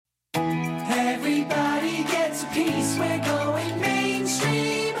peace, we're going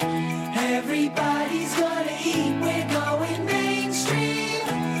mainstream. Everybody's gonna eat, we're going mainstream.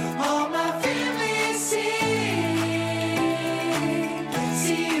 All my family sing.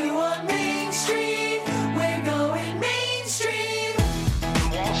 See you on Main Street, we're going mainstream.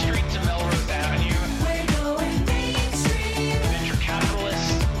 From Wall Street to Melrose Avenue, We're going mainstream. venture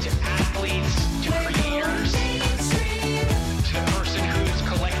capitalists to athletes to We're creators going mainstream. to the person who's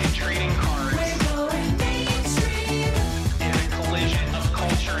collected trading cards We're going mainstream. in a collision of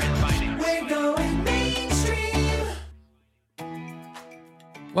culture and finance. We're going mainstream.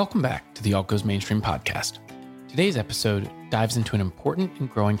 Welcome back to the Alt Goes Mainstream podcast. Today's episode dives into an important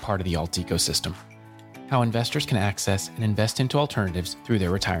and growing part of the alt ecosystem, how investors can access and invest into alternatives through their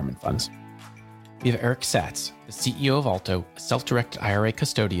retirement funds. We have Eric Satz, the CEO of Alto, a self-directed IRA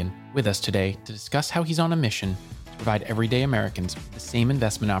custodian, with us today to discuss how he's on a mission to provide everyday Americans with the same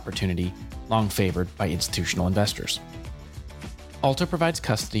investment opportunity long favored by institutional investors. Alto provides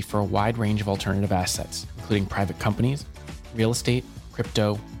custody for a wide range of alternative assets, including private companies, real estate,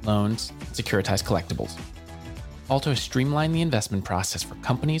 crypto, loans, and securitized collectibles. Alto has streamlined the investment process for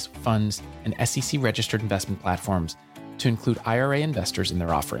companies, funds, and SEC-registered investment platforms to include IRA investors in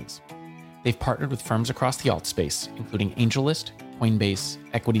their offerings. They've partnered with firms across the alt space, including AngelList, Coinbase,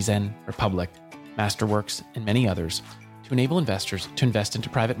 EquityZen, Republic, Masterworks, and many others, to enable investors to invest into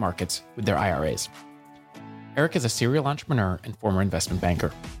private markets with their IRAs. Eric is a serial entrepreneur and former investment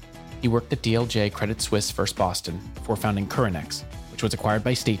banker. He worked at DLJ Credit Suisse First Boston before founding Curanex, which was acquired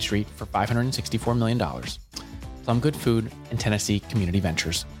by State Street for $564 million, Plum Good Food, and Tennessee Community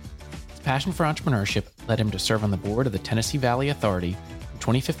Ventures. His passion for entrepreneurship led him to serve on the board of the Tennessee Valley Authority from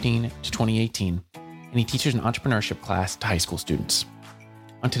 2015 to 2018, and he teaches an entrepreneurship class to high school students.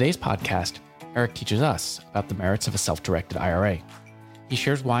 On today's podcast, Eric teaches us about the merits of a self-directed IRA. He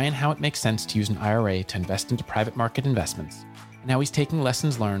shares why and how it makes sense to use an IRA to invest into private market investments, and how he's taking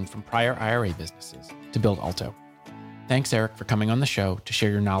lessons learned from prior IRA businesses to build Alto. Thanks, Eric, for coming on the show to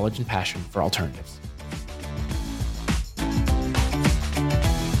share your knowledge and passion for alternatives.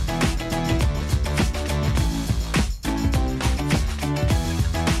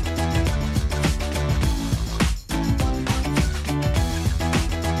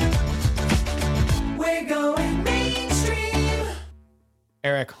 We're going mainstream.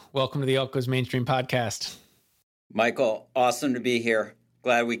 Eric, welcome to the Alt Goes Mainstream podcast. Michael, awesome to be here.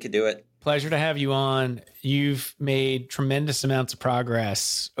 Glad we could do it. Pleasure to have you on. You've made tremendous amounts of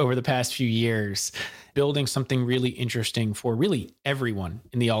progress over the past few years, building something really interesting for really everyone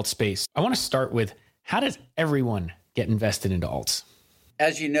in the alt space. I want to start with, how does everyone get invested into alts?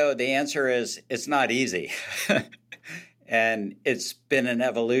 As you know, the answer is it's not easy. And it's been an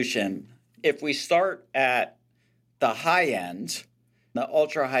evolution. If we start at the high end, the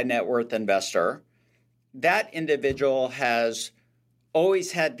ultra high net worth investor, that individual has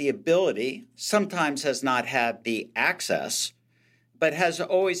always had the ability, sometimes has not had the access, but has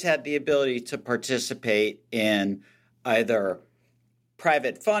always had the ability to participate in either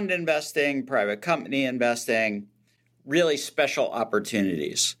private fund investing, private company investing, really special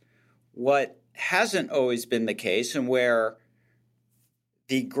opportunities. What hasn't always been the case, and where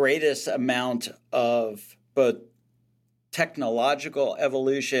the greatest amount of both technological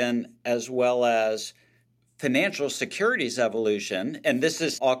evolution as well as financial securities evolution, and this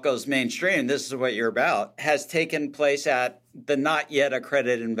is Alt Goes Mainstream, this is what you're about, has taken place at the not yet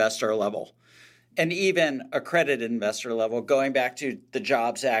accredited investor level. And even accredited investor level, going back to the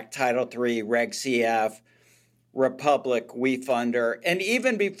Jobs Act, Title III, Reg CF, Republic, WeFunder, and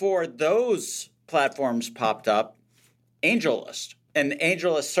even before those platforms popped up, AngelList. And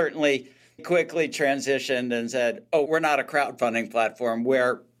AngelList certainly quickly transitioned and said, oh, we're not a crowdfunding platform,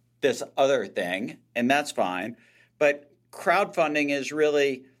 we're this other thing, and that's fine. But crowdfunding is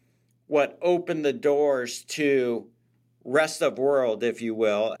really what opened the doors to rest of world, if you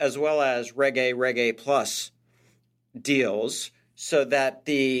will, as well as Reg A Plus deals, so that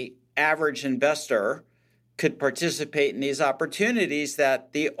the average investor could participate in these opportunities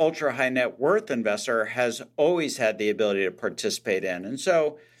that the ultra high net worth investor has always had the ability to participate in. And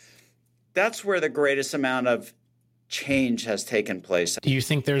so that's where the greatest amount of change has taken place. Do you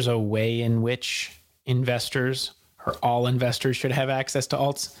think there's a way in which investors or all investors should have access to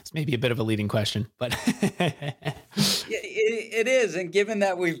alts? It's maybe a bit of a leading question, but It is. And given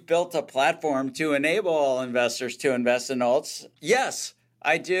that we've built a platform to enable all investors to invest in alts, yes,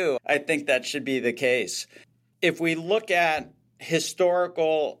 I do. I think that should be the case. If we look at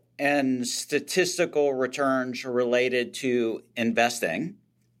historical and statistical returns related to investing,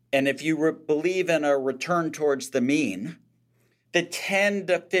 and if you believe in a return towards the mean, the 10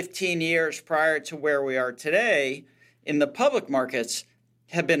 to 15 years prior to where we are today in the public markets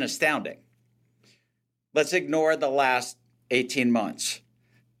have been astounding. Let's ignore the last 18 months.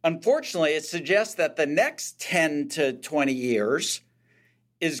 Unfortunately, it suggests that the next 10 to 20 years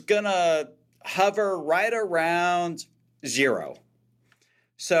is going to hover right around zero.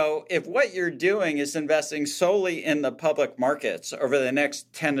 So if what you're doing is investing solely in the public markets over the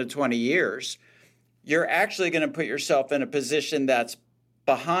next 10 to 20 years, you're actually going to put yourself in a position that's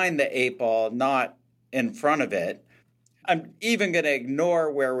behind the eight ball, not in front of it. I'm even going to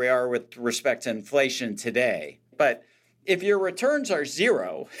ignore where we are with respect to inflation today. But if your returns are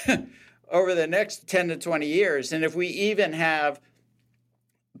zero over the next 10 to 20 years, and if we even have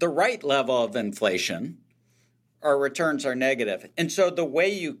the right level of inflation, our returns are negative. And so the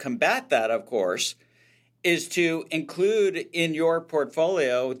way you combat that, of course, is to include in your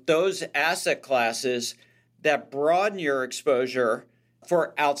portfolio those asset classes that broaden your exposure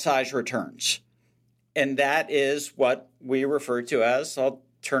for outsized returns. And that is what we refer to as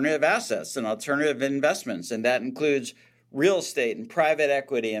alternative assets and alternative investments. And that includes real estate and private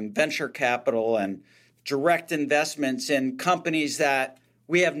equity and venture capital and direct investments in companies that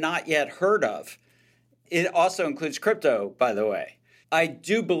we have not yet heard of. It also includes crypto, by the way. I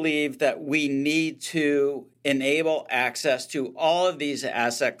do believe that we need to enable access to all of these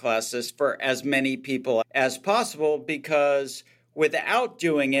asset classes for as many people as possible, because without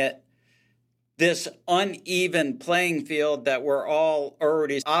doing it, this uneven playing field that we're all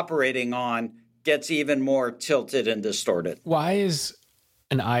already operating on gets even more tilted and distorted. Why is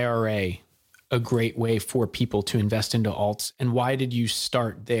an IRA a great way for people to invest into alts? And why did you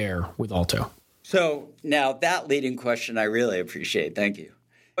start there with Alto? So now that leading question, I really appreciate. Thank you.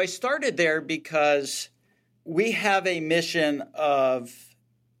 I started there because we have a mission of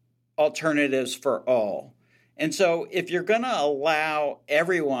alternatives for all. And so if you're going to allow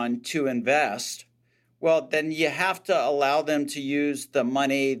everyone to invest, well, then you have to allow them to use the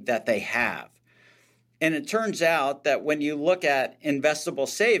money that they have. And it turns out that when you look at investable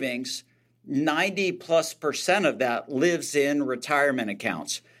savings, 90+% of that lives in retirement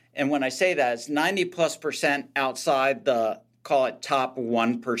accounts. And when I say that, it's 90+% outside the, call it top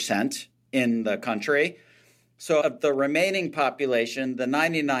 1% in the country. So of the remaining population, the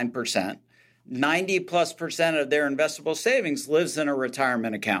 99%, 90+% of their investable savings lives in a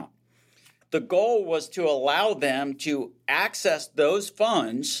retirement account. The goal was to allow them to access those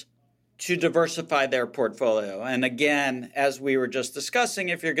funds to diversify their portfolio. And again, as we were just discussing,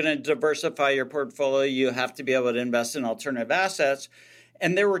 if you're going to diversify your portfolio, you have to be able to invest in alternative assets.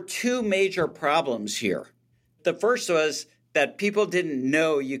 And there were two major problems here. The first was that people didn't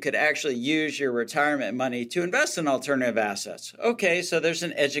know you could actually use your retirement money to invest in alternative assets. Okay, so there's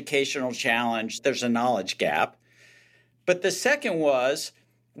an educational challenge, there's a knowledge gap. But the second was,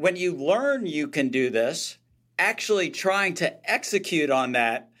 when you learn you can do this, actually trying to execute on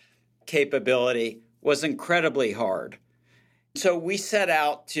that capability was incredibly hard. So we set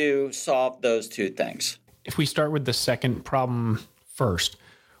out to solve those two things. If we start with the second problem first,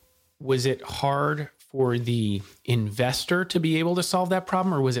 was it hard for the investor to be able to solve that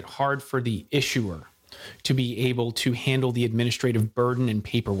problem, or was it hard for the issuer to be able to handle the administrative burden and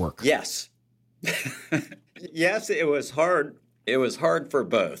paperwork? Yes. Yes, it was hard. It was hard for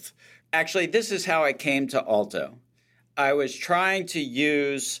both. Actually, this is how I came to Alto. I was trying to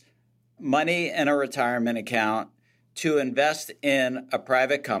use money in a retirement account to invest in a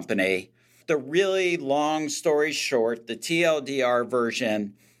private company. The really long story short, the TLDR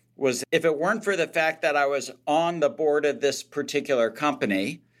version was, if it weren't for the fact that I was on the board of this particular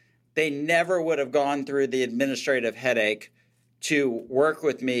company, they never would have gone through the administrative headache to work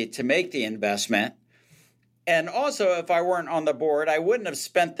with me to make the investment. And also, if I weren't on the board, I wouldn't have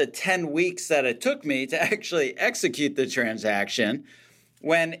spent the 10 weeks that it took me to actually execute the transaction,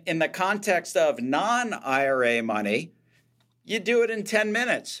 when in the context of non-IRA money, you do it in 10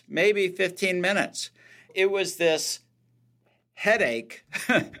 minutes, maybe 15 minutes. It was this headache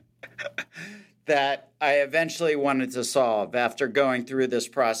that I eventually wanted to solve after going through this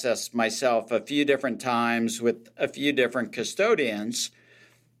process myself a few different times with a few different custodians.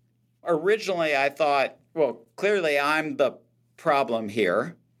 Originally, I thought, well, clearly I'm the problem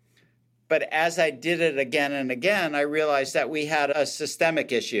here. But as I did it again and again, I realized that we had a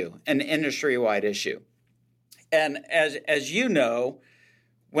systemic issue, an industry-wide issue. And as you know,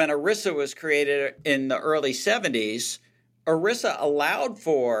 when ERISA was created in the early 70s, ERISA allowed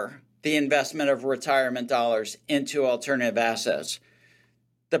for the investment of retirement dollars into alternative assets.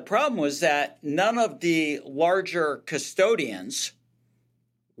 The problem was that none of the larger custodians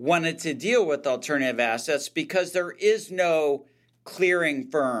wanted to deal with alternative assets because there is no clearing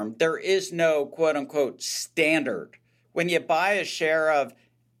firm. There is no quote unquote standard. When you buy a share of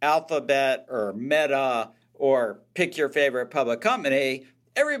Alphabet or Meta or pick your favorite public company,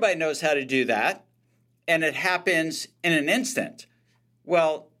 everybody knows how to do that, and it happens in an instant.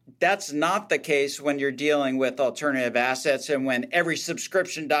 Well, that's not the case when you're dealing with alternative assets and when every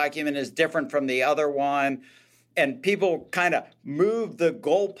subscription document is different from the other one, and people kind of move the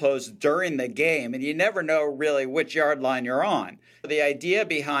goalposts during the game, and you never know really which yard line you're on. The idea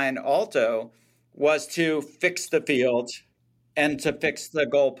behind Alto was to fix the field and to fix the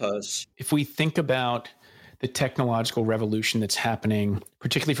goalposts. If we think about the technological revolution that's happening,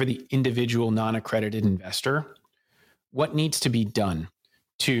 particularly for the individual non-accredited investor, what needs to be done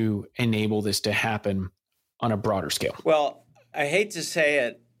to enable this to happen on a broader scale? Well, I hate to say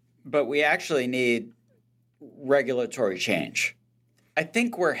it, but we actually need regulatory change. I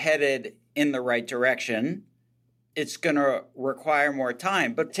think we're headed in the right direction. It's going to require more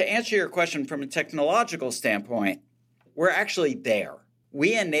time. But to answer your question from a technological standpoint, we're actually there.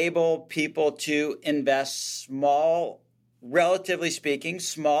 We enable people to invest small, relatively speaking,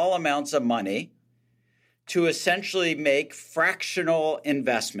 small amounts of money to essentially make fractional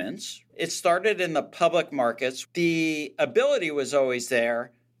investments. It started in the public markets. The ability was always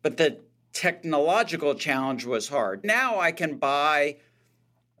there, but the technological challenge was hard. Now I can buy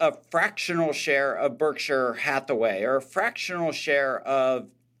a fractional share of Berkshire Hathaway or a fractional share of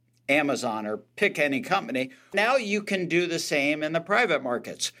Amazon or pick any company. Now you can do the same in the private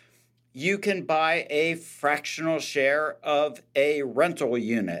markets. You can buy a fractional share of a rental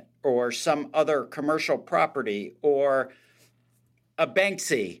unit or some other commercial property or a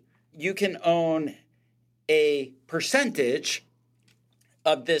Banksy. You can own a percentage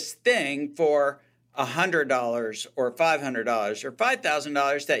of this thing for $100 or $500 or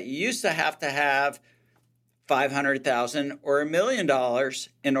 $5,000 that you used to have $500,000 or $1 million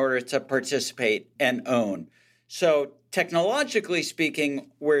in order to participate and own. So technologically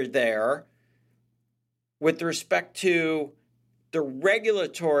speaking, we're there. With respect to the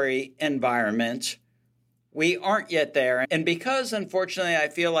regulatory environment, we aren't yet there. And because, unfortunately, I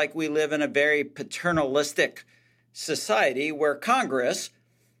feel like we live in a very paternalistic society where Congress,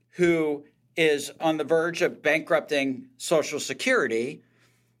 who is on the verge of bankrupting Social Security,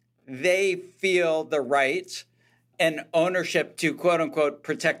 they feel the right and ownership to, quote unquote,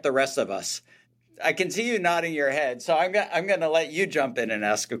 protect the rest of us. I can see you nodding your head, so I'm going to let you jump in and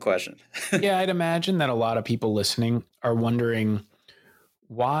ask a question. Yeah, I'd imagine that a lot of people listening are wondering,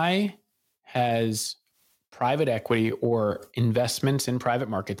 why has private equity or investments in private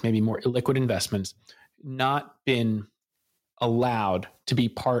markets, maybe more illiquid investments, not been allowed to be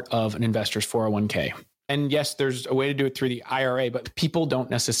part of an investor's 401k? And yes, there's a way to do it through the IRA, but people don't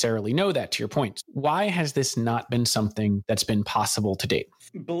necessarily know that, to your point. Why has this not been something that's been possible to date?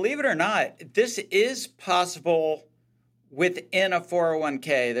 Believe it or not, this is possible within a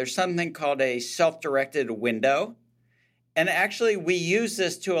 401k. There's something called a self-directed window. And actually, we use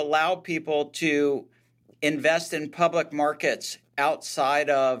this to allow people to invest in public markets outside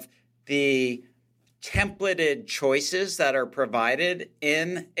of the templated choices that are provided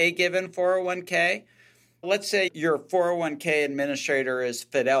in a given 401k. Let's say your 401k administrator is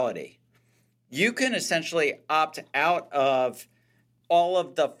Fidelity. You can essentially opt out of all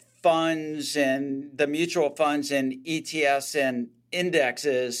of the funds and the mutual funds and ETFs and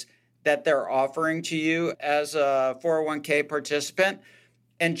indexes that they're offering to you as a 401k participant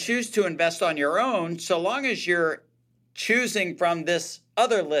and choose to invest on your own, so long as you're choosing from this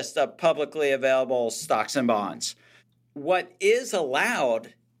other list of publicly available stocks and bonds. What is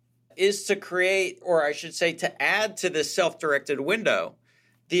allowed is to create, or I should say to add to this self-directed window,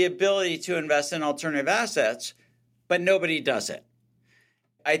 the ability to invest in alternative assets, but nobody does it.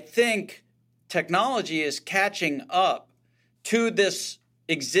 I think technology is catching up to this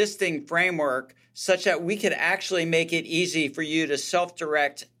existing framework such that we could actually make it easy for you to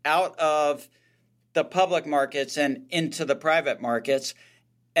self-direct out of the public markets and into the private markets.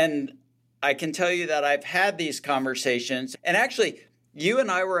 And I can tell you that I've had these conversations. And actually, you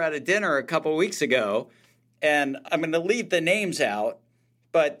and I were at a dinner a couple weeks ago, and I'm going to leave the names out,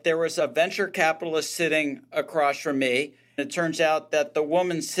 but there was a venture capitalist sitting across from me. It turns out that the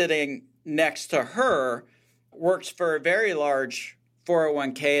woman sitting next to her works for a very large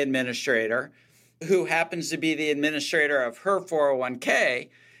 401k administrator who happens to be the administrator of her 401k.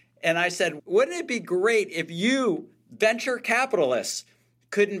 And I said, wouldn't it be great if you, venture capitalists,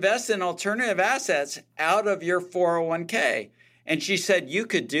 could invest in alternative assets out of your 401k? And she said, you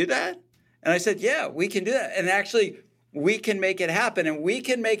could do that? And I said, yeah, we can do that. And actually, we can make it happen. And we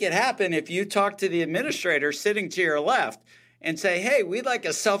can make it happen if you talk to the administrator sitting to your left and say, hey, we'd like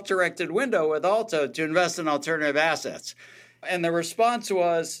a self-directed window with Alto to invest in alternative assets. And the response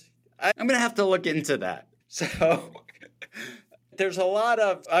was, I'm going to have to look into that. So there's a lot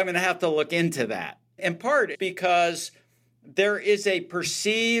of, I'm going to have to look into that. In part because there is a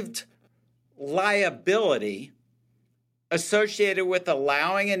perceived liability associated with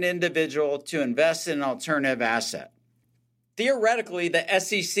allowing an individual to invest in an alternative asset. Theoretically, the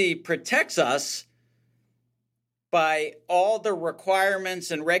SEC protects us by all the requirements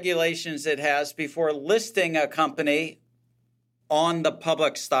and regulations it has before listing a company on the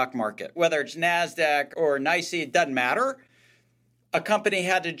public stock market. Whether it's NASDAQ or NYSE, it doesn't matter. A company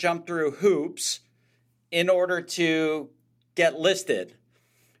had to jump through hoops in order to get listed.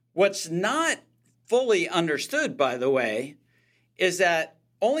 What's not fully understood, by the way, is that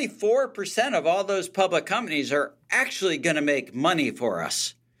only 4% of all those public companies are actually going to make money for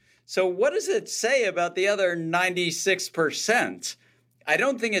us. So what does it say about the other 96%? I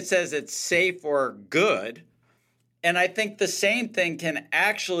don't think it says it's safe or good. And I think the same thing can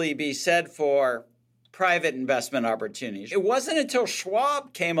actually be said for private investment opportunities. It wasn't until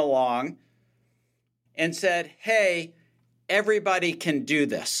Schwab came along and said, hey, everybody can do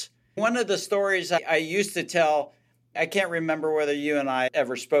this. One of the stories I used to tell, I can't remember whether you and I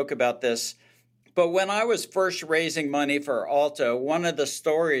ever spoke about this, but when I was first raising money for Alto, one of the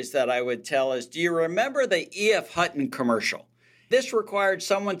stories that I would tell is, do you remember the E.F. Hutton commercial? This required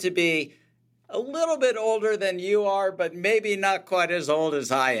someone to be a little bit older than you are, but maybe not quite as old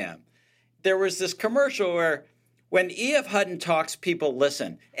as I am. There was this commercial where when E.F. Hutton talks, people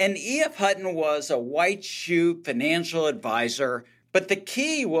listen. And E.F. Hutton was a white shoe financial advisor, but the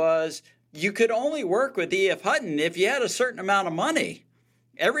key was you could only work with E.F. Hutton if you had a certain amount of money.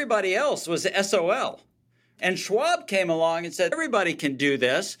 Everybody else was SOL. And Schwab came along and said, everybody can do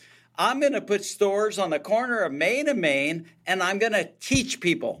this. I'm going to put stores on the corner of Main and Main, and I'm going to teach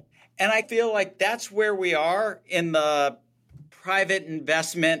people. And I feel like that's where we are in the private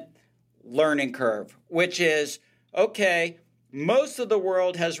investment learning curve, which is, okay, most of the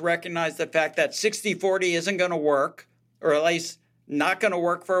world has recognized the fact that 60-40 isn't going to work, or at least not going to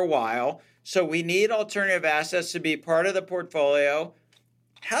work for a while. So we need alternative assets to be part of the portfolio.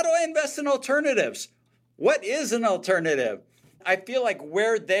 How do I invest in alternatives? What is an alternative? I feel like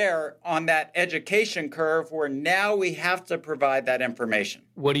we're there on that education curve where now we have to provide that information.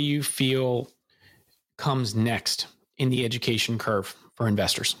 What do you feel comes next in the education curve for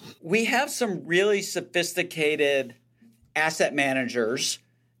investors? We have some really sophisticated asset managers,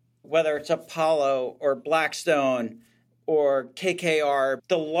 whether it's Apollo or Blackstone or KKR,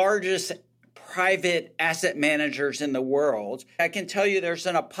 the largest private asset managers in the world. I can tell you there's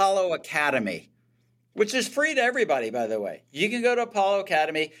an Apollo Academy, which is free to everybody, by the way. You can go to Apollo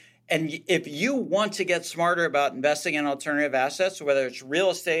Academy, and if you want to get smarter about investing in alternative assets, whether it's real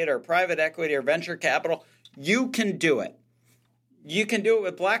estate or private equity or venture capital, you can do it. You can do it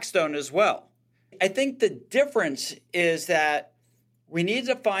with Blackstone as well. I think the difference is that we need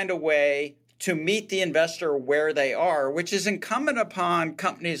to find a way to meet the investor where they are, which is incumbent upon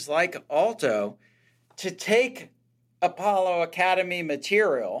companies like Alto to take Apollo Academy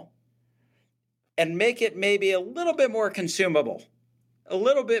material and make it maybe a little bit more consumable, a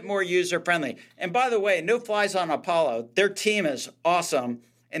little bit more user-friendly. And by the way, no flies on Apollo. Their team is awesome,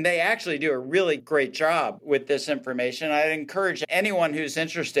 and they actually do a really great job with this information. I'd encourage anyone who's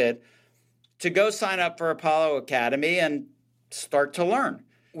interested to go sign up for Apollo Academy and start to learn.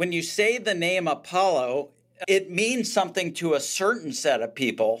 When you say the name Apollo, it means something to a certain set of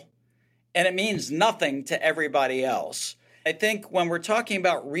people, and it means nothing to everybody else. I think when we're talking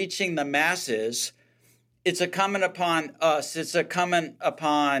about reaching the masses, it's incumbent upon us, it's incumbent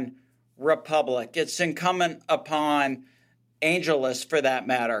upon Republic, it's incumbent upon AngelList for that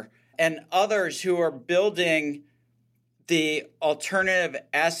matter, and others who are building the alternative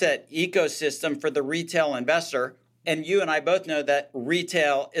asset ecosystem for the retail investor. And you and I both know that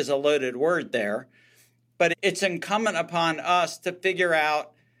retail is a loaded word there, but it's incumbent upon us to figure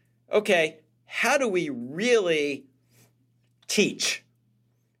out, okay, how do we really teach?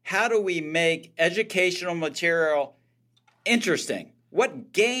 How do we make educational material interesting?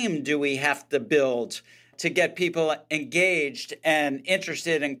 What game do we have to build to get people engaged and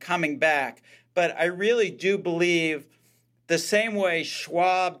interested in coming back? But I really do believe the same way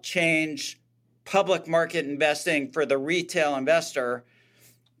Schwab changed public market investing for the retail investor,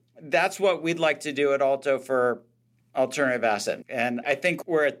 that's what we'd like to do at Alto for alternative asset. And I think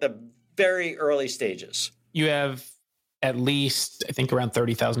we're at the very early stages. You have at least, I think, around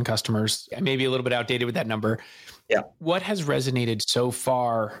 30,000 customers. I may be a little bit outdated with that number. Yeah. What has resonated so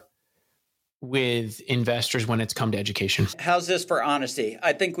far with investors when it's come to education? How's this for honesty?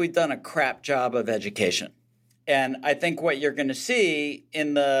 I think we've done a crap job of education. And I think what you're going to see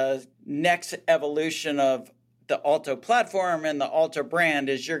in the next evolution of the Alto platform and the Alto brand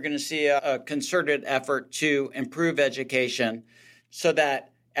is you're going to see a concerted effort to improve education so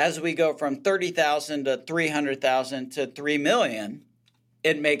that as we go from 30,000 to 300,000 to 3 million,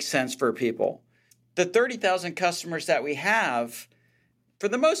 it makes sense for people. The 30,000 customers that we have, for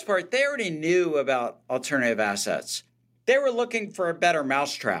the most part, they already knew about alternative assets. They were looking for a better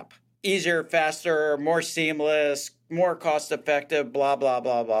mousetrap. Easier, faster, more seamless, more cost-effective, blah, blah,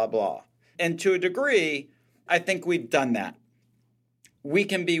 blah, blah, blah. And to a degree, I think we've done that. We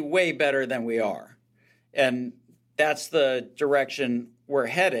can be way better than we are. And that's the direction we're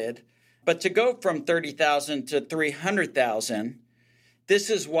headed. But to go from 30,000 to 300,000, this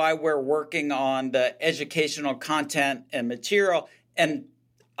is why we're working on the educational content and material. And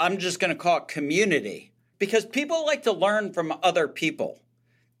I'm just going to call it community, because people like to learn from other people.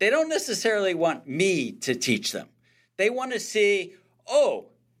 They don't necessarily want me to teach them. They want to see, oh,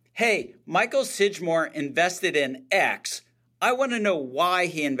 hey, Michael Sidgmore invested in X. I want to know why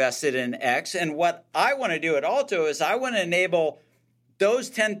he invested in X. And what I want to do at Alto is I want to enable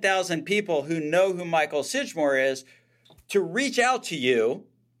those 10,000 people who know who Michael Sidgmore is to reach out to you,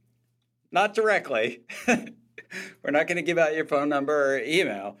 not directly. We're not going to give out your phone number or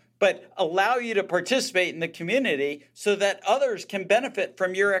email, but allow you to participate in the community so that others can benefit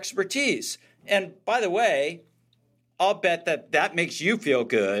from your expertise. And by the way, I'll bet that that makes you feel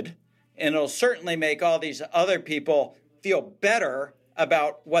good, and it'll certainly make all these other people feel better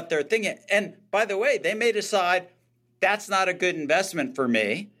about what they're thinking. And by the way, they may decide that's not a good investment for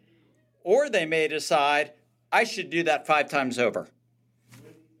me, or they may decide I should do that 5 times over.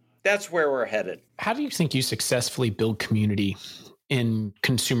 That's where we're headed. How do you think you successfully build community in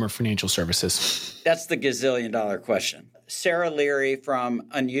consumer financial services? That's the gazillion-dollar question. Sarah Leary from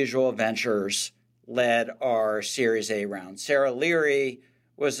Unusual Ventures led our Series A round. Sarah Leary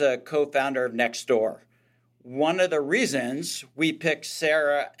was a co-founder of Nextdoor. One of the reasons we picked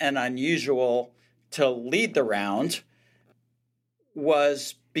Sarah and Unusual to lead the round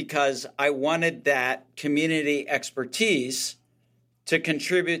was because I wanted that community expertise to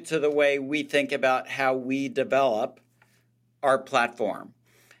contribute to the way we think about how we develop our platform.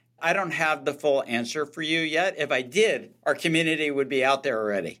 I don't have the full answer for you yet. If I did, our community would be out there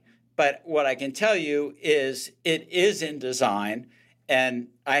already. But what I can tell you is it is in design, and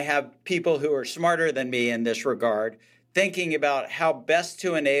I have people who are smarter than me in this regard, thinking about how best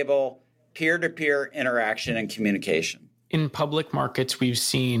to enable peer-to-peer interaction and communication. In public markets, we've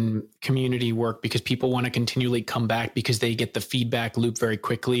seen community work because people want to continually come back because they get the feedback loop very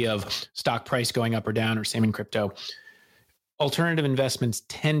quickly of stock price going up or down, or same in crypto. Alternative investments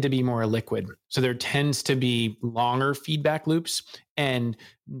tend to be more liquid. So there tends to be longer feedback loops, and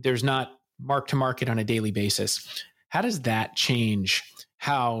there's not mark to market on a daily basis. How does that change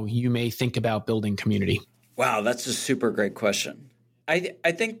how you may think about building community? Wow, that's a super great question.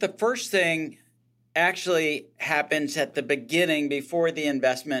 I think the first thing actually happens at the beginning before the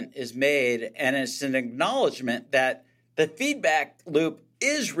investment is made, and it's an acknowledgement that the feedback loop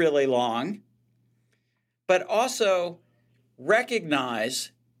is really long, but also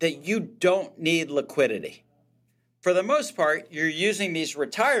recognize that you don't need liquidity. For the most part, you're using these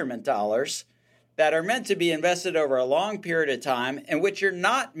retirement dollars that are meant to be invested over a long period of time and which you're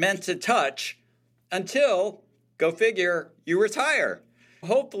not meant to touch until, go figure, you retire.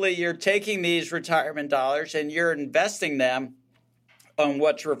 Hopefully, you're taking these retirement dollars and you're investing them on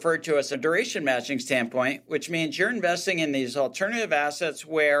what's referred to as a duration matching standpoint, which means you're investing in these alternative assets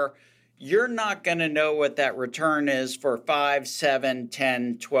where you're not going to know what that return is for 5, 7,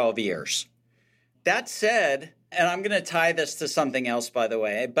 10, 12 years. That said, and I'm going to tie this to something else, by the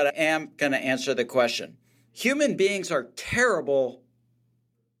way, but I am going to answer the question. Human beings are terrible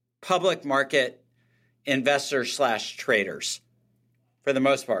public market investors/traders. For the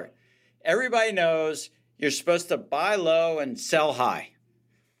most part. Everybody knows you're supposed to buy low and sell high.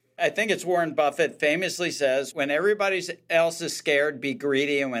 I think it's Warren Buffett famously says, when everybody else is scared, be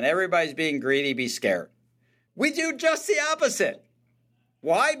greedy, and when everybody's being greedy, be scared. We do just the opposite.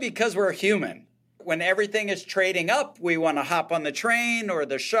 Why? Because we're human. When everything is trading up, we want to hop on the train or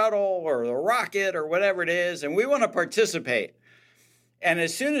the shuttle or the rocket or whatever it is, and we want to participate. And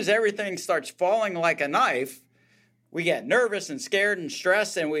as soon as everything starts falling like a knife, we get nervous and scared and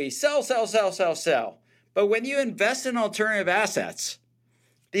stressed, and we sell. But when you invest in alternative assets,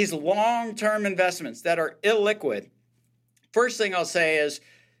 these long-term investments that are illiquid, first thing I'll say is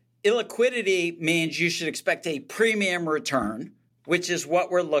illiquidity means you should expect a premium return which is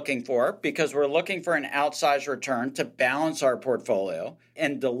what we're looking for because we're looking for an outsized return to balance our portfolio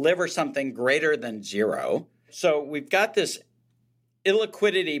and deliver something greater than zero. So we've got this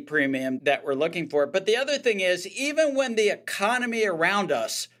illiquidity premium that we're looking for. But the other thing is, even when the economy around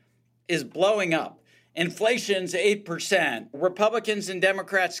us is blowing up, inflation's 8%, Republicans and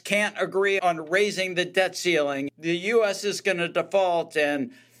Democrats can't agree on raising the debt ceiling, the U.S. is going to default,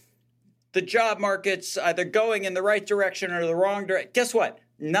 and the job market's either going in the right direction or the wrong direction. Guess what?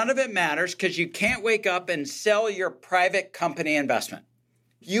 None of it matters because you can't wake up and sell your private company investment.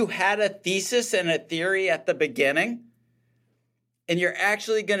 You had a thesis and a theory at the beginning, and you're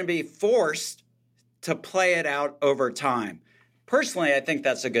actually going to be forced to play it out over time. Personally, I think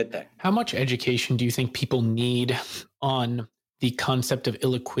that's a good thing. How much education do you think people need on the concept of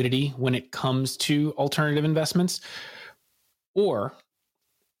illiquidity when it comes to alternative investments? Or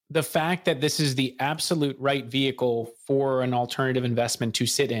the fact that this is the absolute right vehicle for an alternative investment to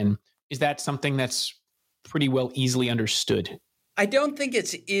sit in, is that something that's pretty well easily understood? I don't think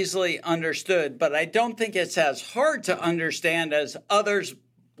it's easily understood, but I don't think it's as hard to understand as others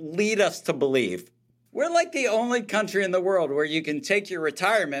lead us to believe. We're like the only country in the world where you can take your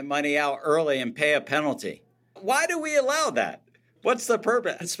retirement money out early and pay a penalty. Why do we allow that? What's the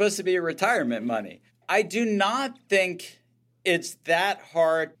purpose? It's supposed to be retirement money. I do not think it's that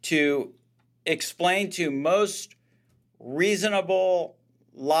hard to explain to most reasonable,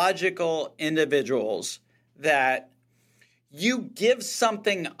 logical individuals that you give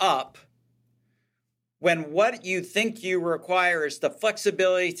something up when what you think you require is the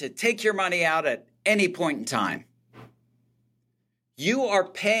flexibility to take your money out at any point in time. You are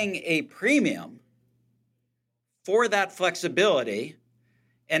paying a premium for that flexibility,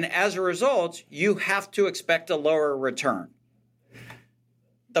 and as a result, you have to expect a lower return.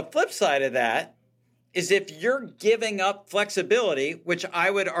 The flip side of that is if you're giving up flexibility, which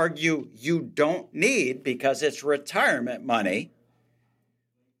I would argue you don't need because it's retirement money,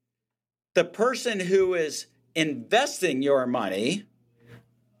 the person who is investing your money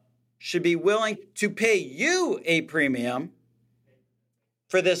should be willing to pay you a premium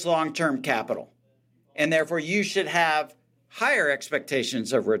for this long-term capital. And therefore, you should have higher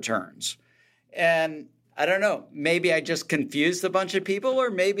expectations of returns. And I don't know, maybe I just confused a bunch of people,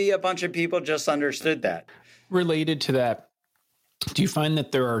 or maybe a bunch of people just understood that. Related to that, do you find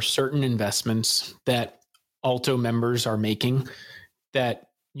that there are certain investments that Alto members are making that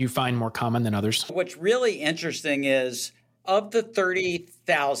you find more common than others? What's really interesting is of the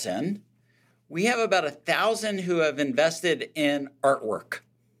 30,000, we have about 1,000 who have invested in artwork.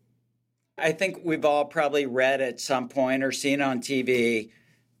 I think we've all probably read at some point or seen on TV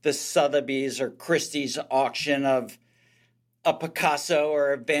the Sotheby's or Christie's auction of a Picasso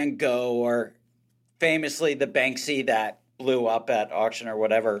or a Van Gogh, or famously the Banksy that blew up at auction or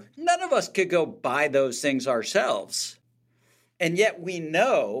whatever. None of us could go buy those things ourselves. And yet we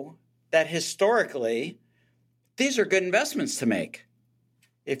know that historically, these are good investments to make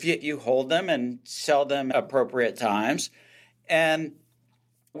if you hold them and sell them at appropriate times. And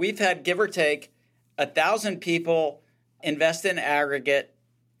we've had, give or take, 1,000 people invest in aggregate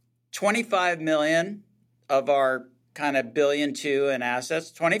 25 million of our kind of $1.2 billion in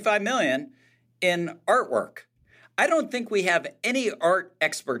assets, 25 million in artwork. I don't think we have any art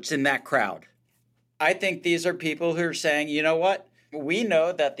experts in that crowd. I think these are people who are saying, you know what? We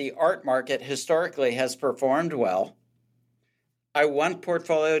know that the art market historically has performed well. I want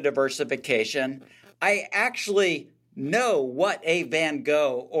portfolio diversification. I actually know what a Van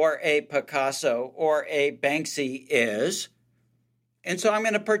Gogh or a Picasso or a Banksy is, and so I'm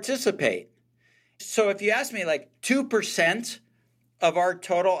going to participate. So if you ask me, like 2% of our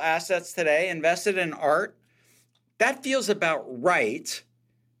total assets today invested in art, that feels about right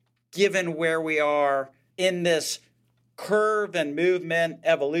given where we are in this curve and movement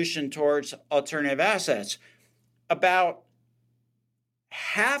evolution towards alternative assets. About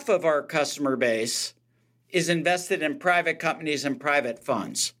half of our customer base is invested in private companies and private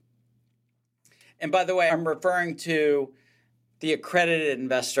funds. And by the way, I'm referring to the accredited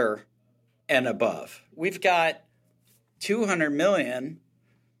investor and above. We've got 200 million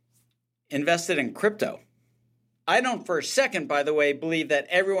invested in crypto. I don't for a second, by the way, believe that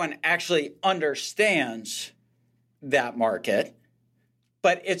everyone actually understands that market,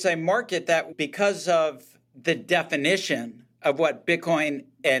 but it's a market that, because of the definition of what Bitcoin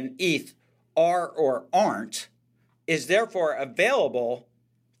and ETH are or aren't, is therefore available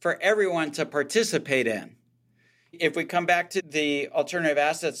for everyone to participate in. If we come back to the alternative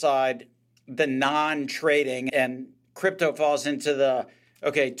asset side, the non-trading, and crypto falls into the,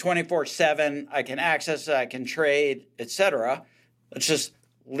 okay, 24/7, I can access it, I can trade, etc. Let's just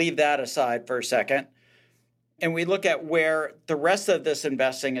leave that aside for a second. And we look at where the rest of this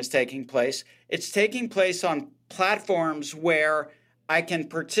investing is taking place. It's taking place on platforms where I can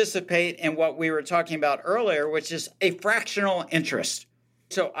participate in what we were talking about earlier, which is a fractional interest.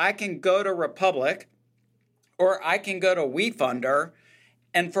 So I can go to Republic or I can go to WeFunder,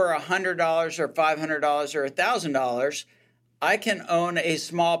 and for $100 or $500 or $1,000, I can own a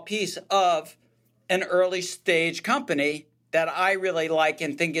small piece of an early stage company that I really like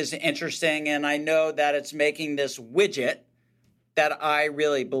and think is interesting, and I know that it's making this widget that I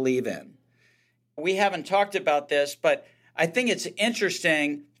really believe in. We haven't talked about this, but I think it's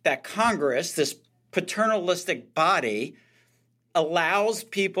interesting that Congress, this paternalistic body, allows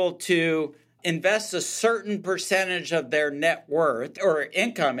people to invest a certain percentage of their net worth or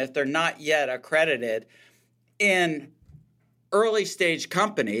income, if they're not yet accredited, in early stage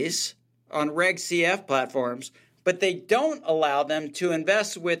companies on Reg CF platforms, but they don't allow them to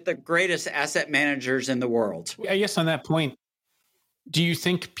invest with the greatest asset managers in the world. I guess on that point, do you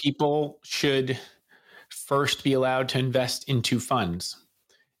think people should first be allowed to invest into funds?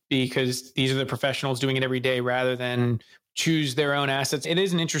 Because these are the professionals doing it every day rather than choose their own assets. It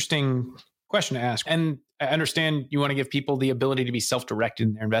is an interesting question to ask. And I understand you want to give people the ability to be self-directed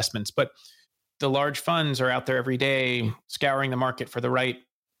in their investments, but the large funds are out there every day scouring the market for the right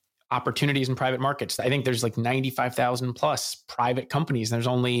opportunities in private markets. I think there's like 95,000 plus private companies. And there's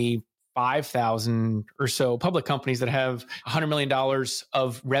only 5,000 or so public companies that have $100 million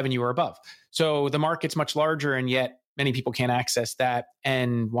of revenue or above. So the market's much larger, and yet many people can't access that.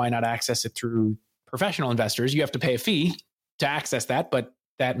 And why not access it through professional investors? You have to pay a fee to access that, but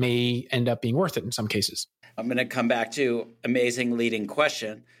that may end up being worth it in some cases. I'm going to come back to amazing leading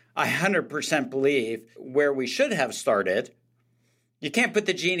question. I 100% believe where we should have started. You can't put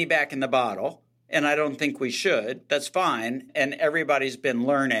the genie back in the bottle, and I don't think we should. That's fine, and everybody's been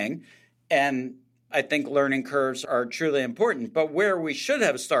learning, and I think learning curves are truly important. But where we should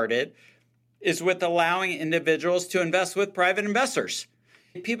have started is with allowing individuals to invest with private investors.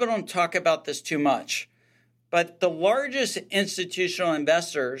 People don't talk about this too much, but the largest institutional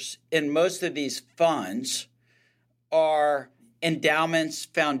investors in most of these funds are endowments,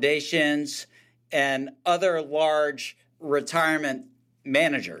 foundations, and other large retirement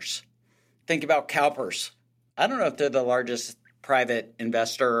managers. Think about CalPERS. I don't know if they're the largest private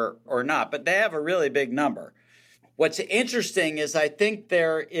investor or not, but they have a really big number. What's interesting is I think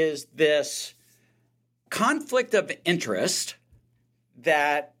there is this conflict of interest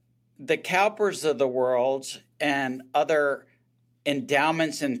that the CalPERS of the world and other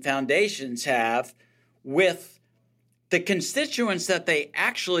endowments and foundations have with the constituents that they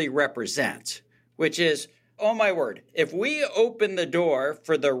actually represent, which is, oh my word, if we open the door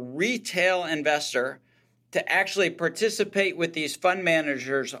for the retail investor to actually participate with these fund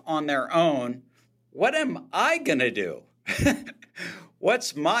managers on their own, what am I going to do?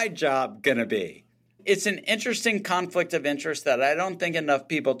 What's my job going to be? It's an interesting conflict of interest that I don't think enough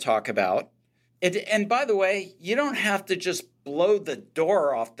people talk about. And by the way, you don't have to just blow the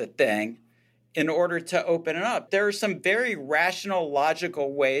door off the thing in order to open it up. There are some very rational,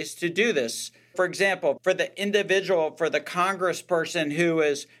 logical ways to do this. For example, for the individual, for the congressperson who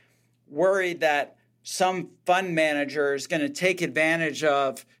is worried that some fund manager is going to take advantage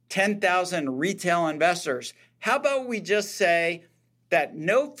of 10,000 retail investors, how about we just say that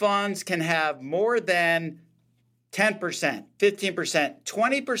no funds can have more than 10%, 15%,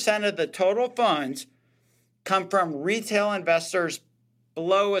 20% of the total funds come from retail investors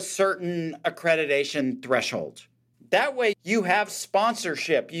below a certain accreditation threshold. That way you have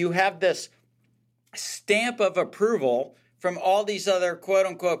sponsorship, you have this stamp of approval from all these other quote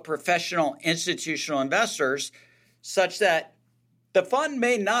unquote professional institutional investors, such that the fund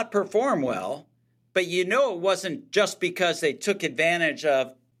may not perform well, but you know it wasn't just because they took advantage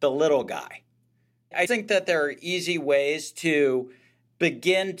of the little guy. I think that there are easy ways to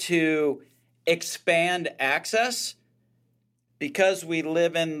begin to expand access because we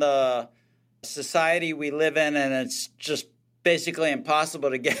live in the society we live in, and it's just basically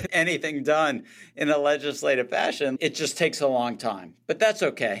impossible to get anything done in a legislative fashion. It just takes a long time, but that's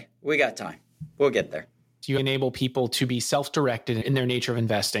okay. We got time. We'll get there. You enable people to be self-directed in their nature of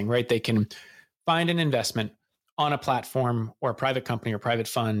investing, right? They can find an investment on a platform or a private company or private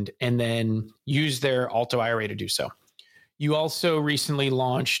fund, and then use their Alto IRA to do so. You also recently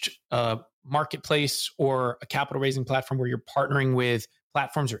launched a marketplace or a capital raising platform where you're partnering with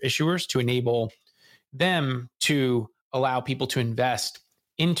platforms or issuers to enable them to allow people to invest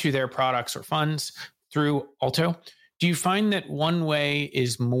into their products or funds through Alto. Do you find that one way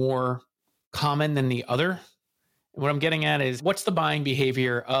is more common than the other? And what I'm getting at is, what's the buying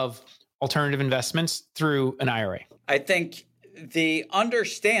behavior of alternative investments through an IRA? I think the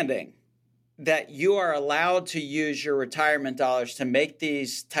understanding that you are allowed to use your retirement dollars to make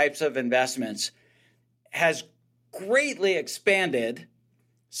these types of investments has greatly expanded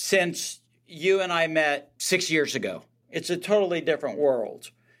since you and I met 6 years ago. It's a totally different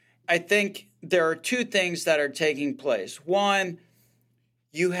world. I think there are two things that are taking place. One,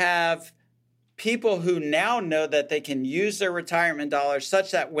 you have people who now know that they can use their retirement dollars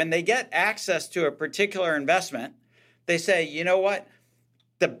such that when they get access to a particular investment, they say, you know what?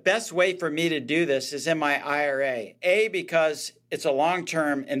 The best way for me to do this is in my IRA. A, because it's a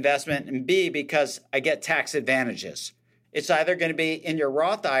long-term investment, and B, because I get tax advantages. It's either going to be in your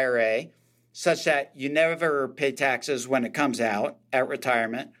Roth IRA, such that you never pay taxes when it comes out at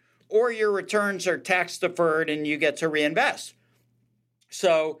retirement, or your returns are tax deferred and you get to reinvest.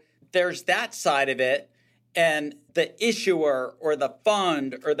 So there's that side of it. And the issuer or the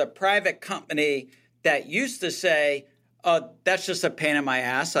fund or the private company that used to say, oh, that's just a pain in my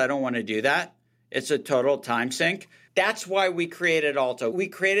ass, I don't want to do that, it's a total time sink. That's why we created Alto. We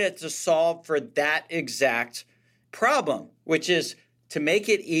created it to solve for that exact problem, which is to make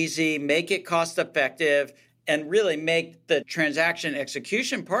it easy, make it cost effective, and really make the transaction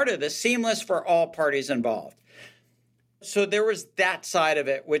execution part of this seamless for all parties involved. So there was that side of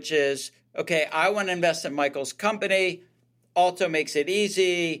it, which is, okay, I want to invest in Michael's company. Alto makes it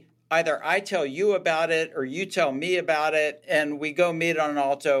easy. Either I tell you about it or you tell me about it, and we go meet on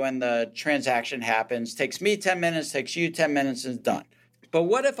Alto and the transaction happens. Takes me 10 minutes, takes you 10 minutes, and it's done. But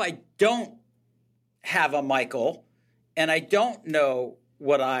what if I don't have a Michael and I don't know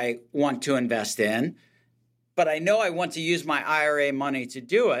what I want to invest in, but I know I want to use my IRA money to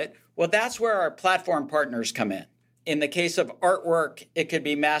do it? Well, that's where our platform partners come in. In the case of artwork, it could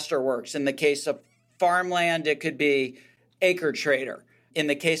be Masterworks. In the case of farmland, it could be Acre Trader. In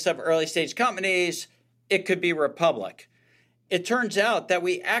the case of early stage companies, it could be Republic. It turns out that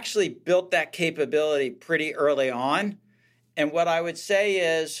we actually built that capability pretty early on. And what I would say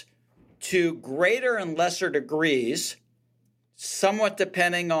is, to greater and lesser degrees, somewhat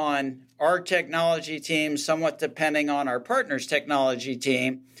depending on our technology team, somewhat depending on our partner's technology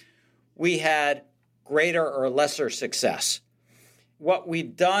team, we had greater or lesser success. What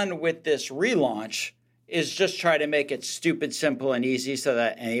we've done with this relaunch is just try to make it stupid, simple, and easy so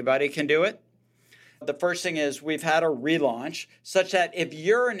that anybody can do it. The first thing is we've had a relaunch such that if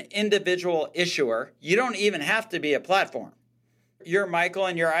you're an individual issuer, you don't even have to be a platform. You're Michael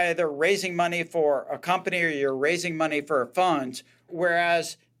and you're either raising money for a company or you're raising money for a fund,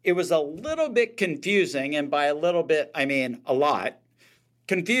 whereas it was a little bit confusing, and by a little bit, I mean a lot,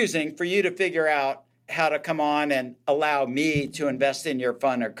 confusing for you to figure out how to come on and allow me to invest in your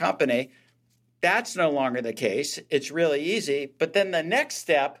fund or company. That's no longer the case. It's really easy. But then the next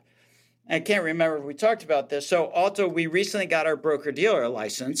step, I can't remember if we talked about this. So Alto, we recently got our broker-dealer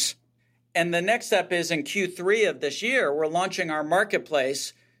license. And the next step is in Q3 of this year, we're launching our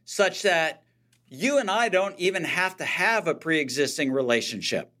marketplace such that you and I don't even have to have a pre-existing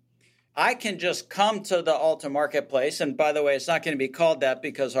relationship. I can just come to the Alto marketplace. And by the way, it's not going to be called that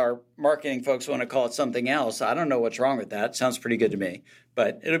because our marketing folks want to call it something else. I don't know what's wrong with that. Sounds pretty good to me,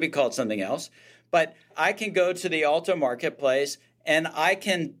 but it'll be called something else. But I can go to the Alto marketplace and I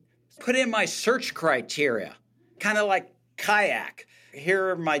can put in my search criteria, kind of like Kayak. Here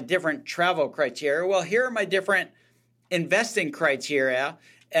are my different travel criteria. Well, here are my different investing criteria.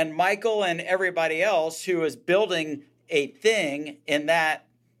 And Michael and everybody else who is building a thing in that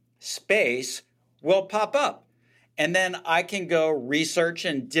space will pop up. And then I can go research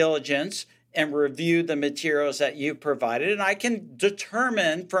and diligence and review the materials that you've provided. And I can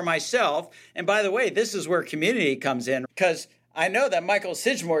determine for myself. And by the way, this is where community comes in, because I know that Michael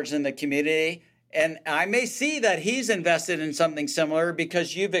Sidgmore's in the community, and I may see that he's invested in something similar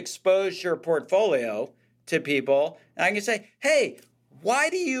because you've exposed your portfolio to people. And I can say, hey, why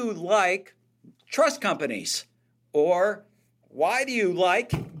do you like trust companies? Or why do you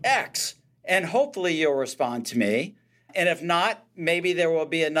like X? And hopefully you'll respond to me. And if not, maybe there will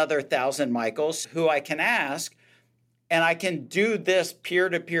be another 1,000 Michaels who I can ask, and I can do this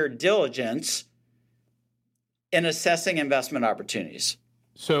peer-to-peer diligence in assessing investment opportunities.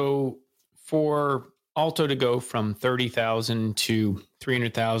 So for Alto to go from 30,000 to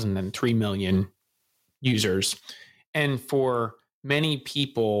 300,000 and 3 million users, and for many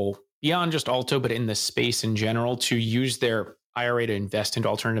people beyond just Alto, but in the space in general, to use their IRA to invest into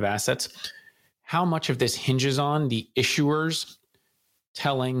alternative assets, how much of this hinges on the issuers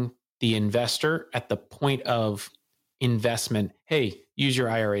telling the investor at the point of investment, hey, use your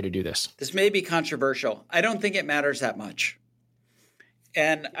IRA to do this? This may be controversial. I don't think it matters that much.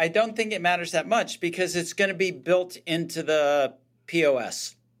 And I don't think it matters that much because it's going to be built into the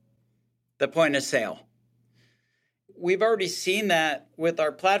POS, the point of sale. We've already seen that with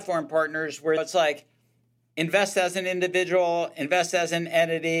our platform partners where it's like, invest as an individual, invest as an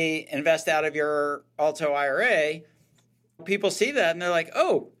entity, invest out of your Alto IRA. People see that and they're like,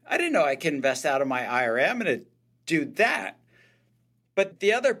 oh, I didn't know I could invest out of my IRA. I'm going to do that. But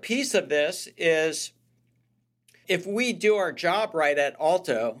the other piece of this is if we do our job right at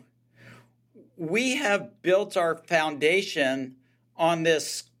Alto, we have built our foundation on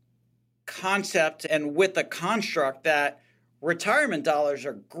this concept and with the construct that retirement dollars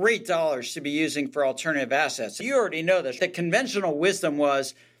are great dollars to be using for alternative assets. You already know this. The conventional wisdom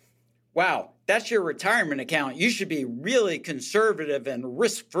was, wow, that's your retirement account. You should be really conservative and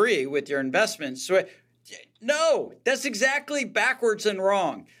risk-free with your investments. So, no, that's exactly backwards and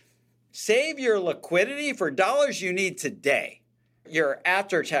wrong. Save your liquidity for dollars you need today, your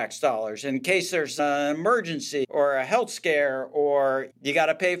after-tax dollars in case there's an emergency or a health scare or you got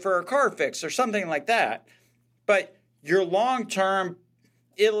to pay for a car fix or something like that. But your long-term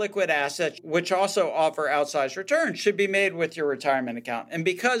illiquid assets, which also offer outsized returns, should be made with your retirement account. And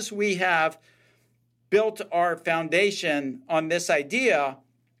because we have built our foundation on this idea,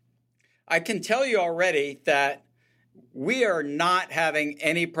 I can tell you already that we are not having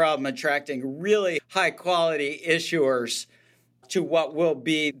any problem attracting really high-quality issuers to what will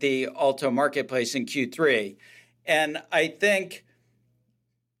be the Alto marketplace in Q3. And I think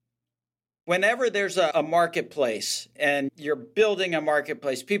whenever there's a marketplace and you're building a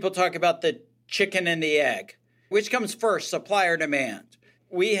marketplace, people talk about the chicken and the egg. Which comes first, supply or demand?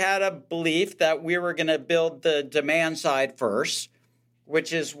 We had a belief that we were going to build the demand side first,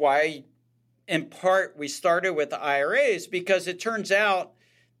 which is why, in part, we started with the IRAs, because it turns out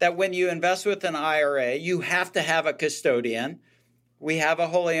that when you invest with an IRA, you have to have a custodian. We have a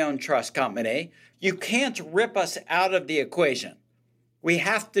wholly owned trust company. You can't rip us out of the equation. We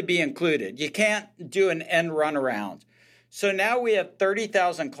have to be included. You can't do an end run around. So now we have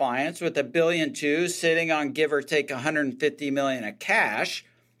 30,000 clients with $1.2 billion sitting on give or take $150 million of cash,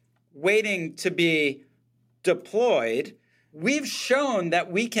 waiting to be deployed. We've shown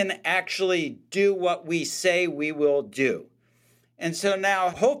that we can actually do what we say we will do. And so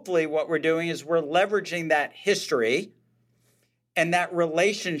now hopefully what we're doing is we're leveraging that history and that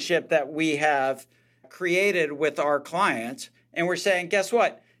relationship that we have created with our clients. And we're saying, guess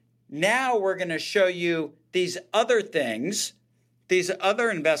what? Now we're going to show you these other things, these other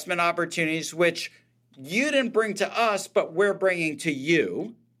investment opportunities, which you didn't bring to us, but we're bringing to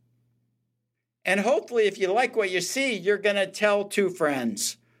you. And hopefully, if you like what you see, you're going to tell 2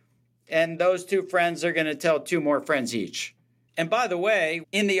 friends. And those 2 friends are going to tell 2 more friends each. And by the way,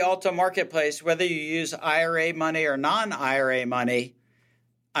 in the Alto marketplace, whether you use IRA money or non-IRA money,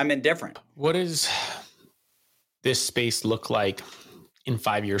 I'm indifferent. What does this space look like in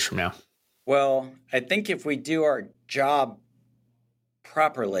 5 years from now? Well, I think if we do our job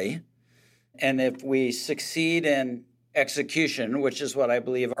properly, and if we succeed in execution, which is what I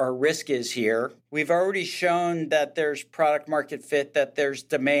believe our risk is here, we've already shown that there's product market fit, that there's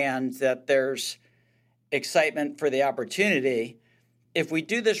demand, that there's excitement for the opportunity. If we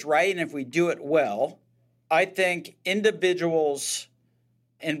do this right and if we do it well, I think individuals'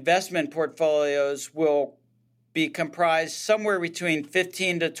 investment portfolios will be comprised somewhere between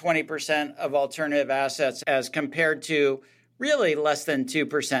 15 to 20% of alternative assets as compared to really less than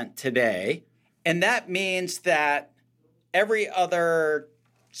 2% today. And that means that every other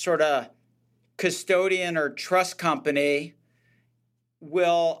sort of custodian or trust company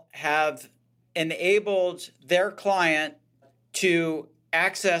will have enabled their client to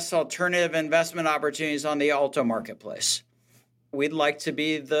access alternative investment opportunities on the Alto marketplace. We'd like to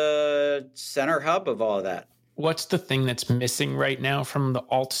be the center hub of all of that. What's the thing that's missing right now from the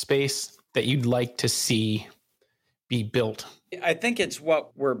alt space that you'd like to see be built? I think it's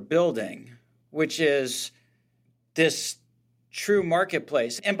what we're building, which is this true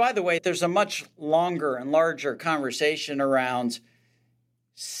marketplace. And by the way, there's a much longer and larger conversation around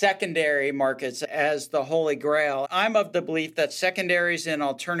secondary markets as the holy grail. I'm of the belief that secondaries and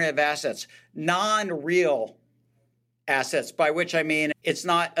alternative assets, non-real assets, by which I mean it's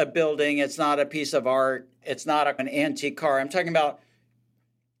not a building, it's not a piece of art, it's not an antique car. I'm talking about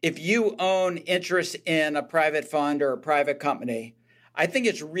if you own interest in a private fund or a private company, I think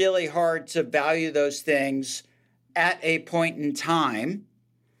it's really hard to value those things at a point in time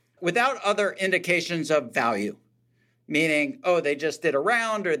without other indications of value, meaning, oh, they just did a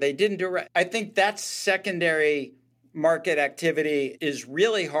round or they didn't do a round. I think that's secondary market activity is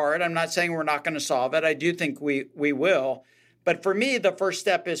really hard. I'm not saying we're not going to solve it. I do think we will. But for me, the first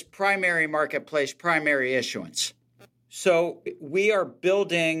step is primary marketplace, primary issuance. So we are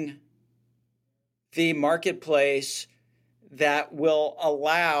building the marketplace that will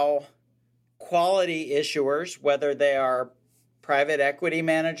allow quality issuers, whether they are private equity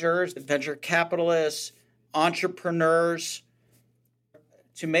managers, venture capitalists, entrepreneurs,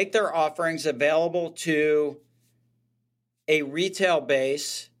 to make their offerings available to a retail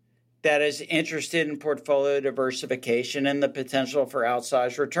base that is interested in portfolio diversification and the potential for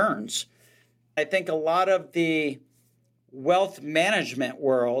outsized returns. I think a lot of the wealth management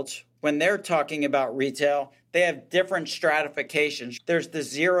world, when they're talking about retail, they have different stratifications. There's the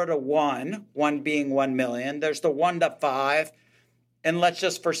 0 to 1, 1 being 1 million. There's the 1 to 5. And let's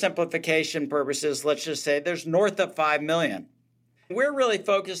just, for simplification purposes, let's just say there's north of 5 million. We're really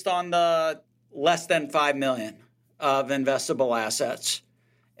focused on the less than 5 million of investable assets.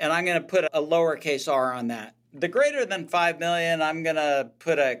 And I'm going to put a lowercase r on that. The greater than 5 million, I'm going to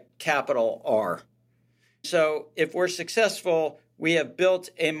put a capital R. So if we're successful, we have built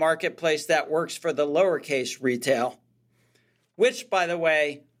a marketplace that works for the lowercase retail, which, by the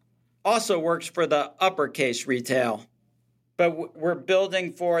way, also works for the uppercase retail. But we're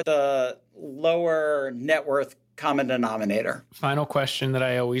building for the lower net worth common denominator. Final question that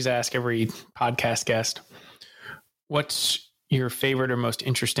I always ask every podcast guest. What's your favorite or most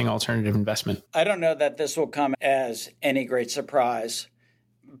interesting alternative investment? I don't know that this will come as any great surprise,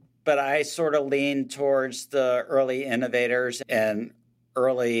 but I sort of lean towards the early innovators and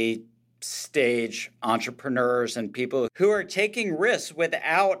early stage entrepreneurs and people who are taking risks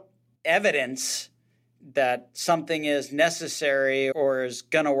without evidence that something is necessary or is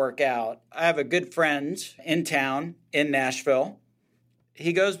going to work out. I have a good friend in town in Nashville.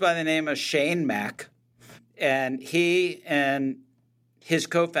 He goes by the name of Shane Mack, and he and his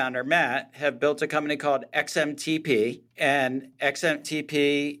co-founder, Matt, have built a company called XMTP, and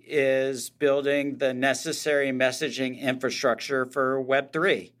XMTP is building the necessary messaging infrastructure for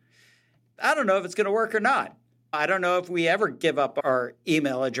Web3. I don't know if it's going to work or not. I don't know if we ever give up our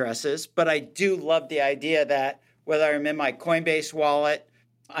email addresses, but I do love the idea that whether I'm in my Coinbase wallet,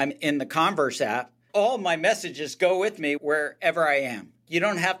 I'm in the Converse app, all my messages go with me wherever I am. You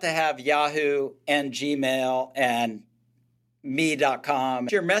don't have to have Yahoo and Gmail and me.com.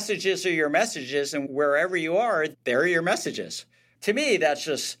 Your messages are your messages, and wherever you are, there are your messages. To me, that's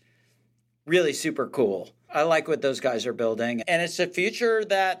just really super cool. I like what those guys are building, and it's a future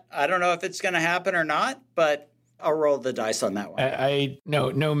that I don't know if it's going to happen or not, but I'll roll the dice on that one. I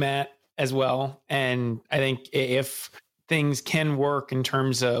know Matt as well. And I think if things can work in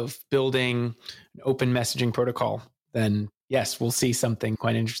terms of building an open messaging protocol, then yes, we'll see something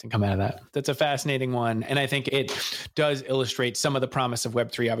quite interesting come out of that. That's a fascinating one. And I think it does illustrate some of the promise of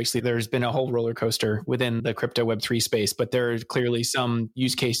Web3. Obviously, there's been a whole roller coaster within the crypto Web3 space, but there are clearly some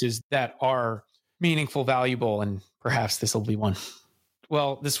use cases that are meaningful, valuable, and perhaps this will be one.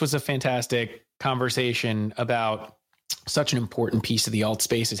 Well, this was a fantastic conversation about such an important piece of the alt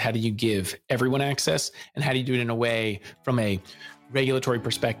space is how do you give everyone access, and how do you do it in a way from a regulatory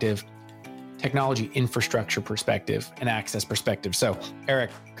perspective, technology infrastructure perspective, and access perspective. So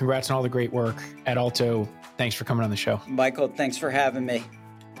Eric, congrats on all the great work at Alto. Thanks for coming on the show. Michael, thanks for having me.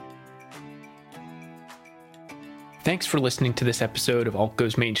 Thanks for listening to this episode of Alt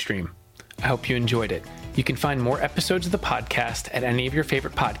Goes Mainstream. I hope you enjoyed it. You can find more episodes of the podcast at any of your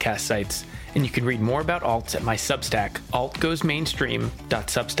favorite podcast sites, and you can read more about alts at my Substack,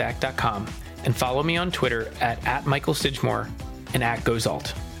 altgoesmainstream.substack.com, and follow me on Twitter at Michael Sidgmore and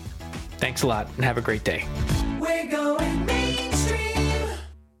 @GoesAlt. Thanks a lot and have a great day.